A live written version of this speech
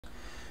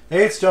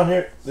Hey, it's John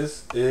here.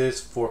 This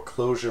is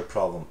 4Clojure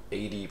problem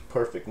 80,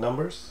 perfect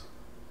numbers,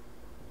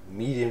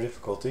 medium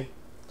difficulty,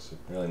 so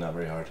really not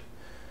very hard.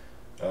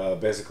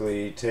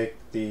 Basically take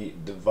the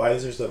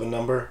divisors of a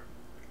number,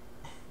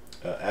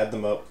 add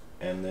them up,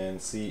 and then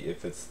see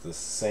if it's the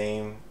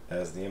same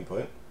as the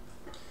input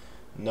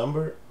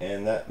number,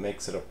 and that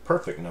makes it a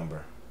perfect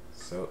number.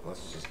 So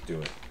let's just do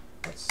it.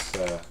 Let's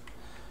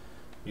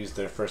use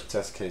their first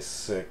test case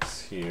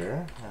 6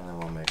 here, and then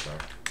we'll make our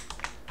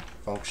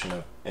function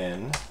of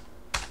n.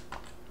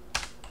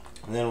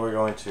 And then we're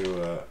going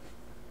to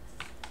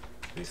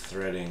be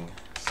threading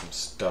some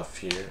stuff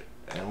here.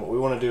 And what we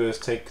want to do is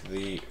take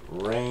the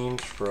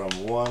range from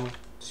 1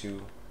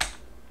 to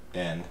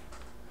n,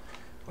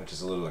 which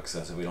is a little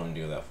excessive. We don't need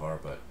to go that far,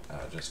 but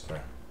just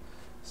for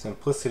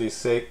simplicity's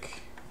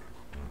sake,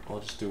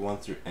 we'll just do 1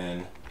 through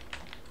n.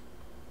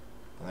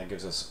 And that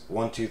gives us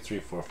 1, 2, 3,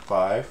 4,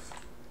 5.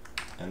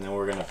 And then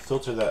we're going to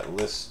filter that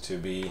list to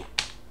be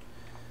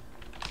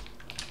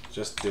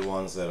just the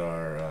ones that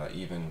are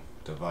even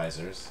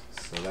divisors.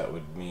 So that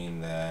would mean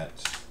that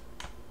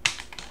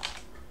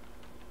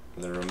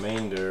the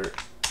remainder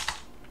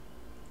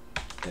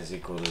is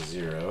equal to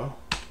 0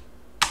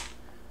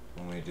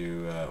 when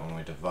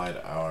we divide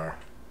our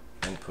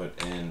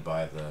input n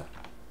by the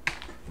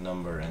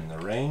number in the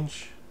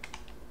range.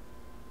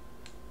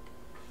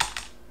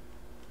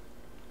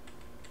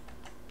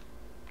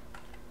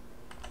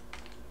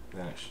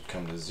 Then it should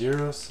come to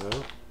 0, so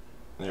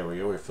there we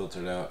go, we're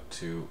filtered out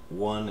to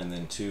 1 and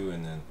then 2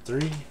 and then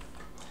 3.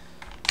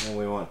 And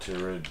we want to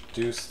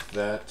reduce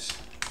that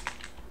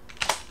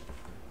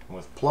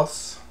with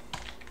plus.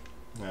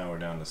 Now we're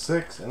down to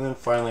 6, and then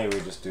finally we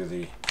just do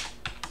the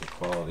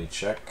equality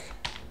check.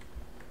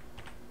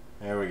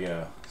 There we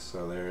go.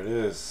 So there it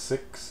is.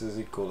 6 is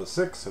equal to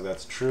 6, so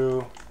that's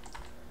true.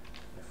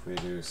 If we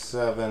do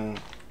 7,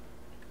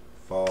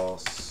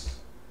 false.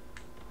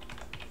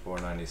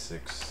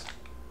 496,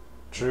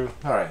 true.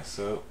 Alright,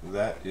 so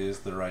that is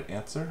the right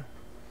answer.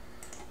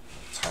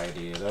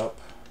 Tidy it up.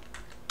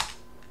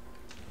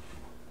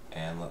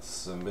 And let's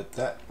submit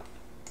that.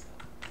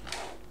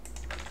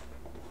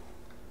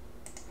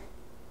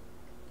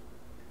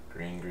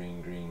 Green,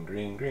 green, green,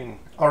 green, green.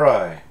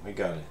 Alright, we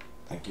got it.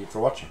 Thank you for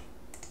watching.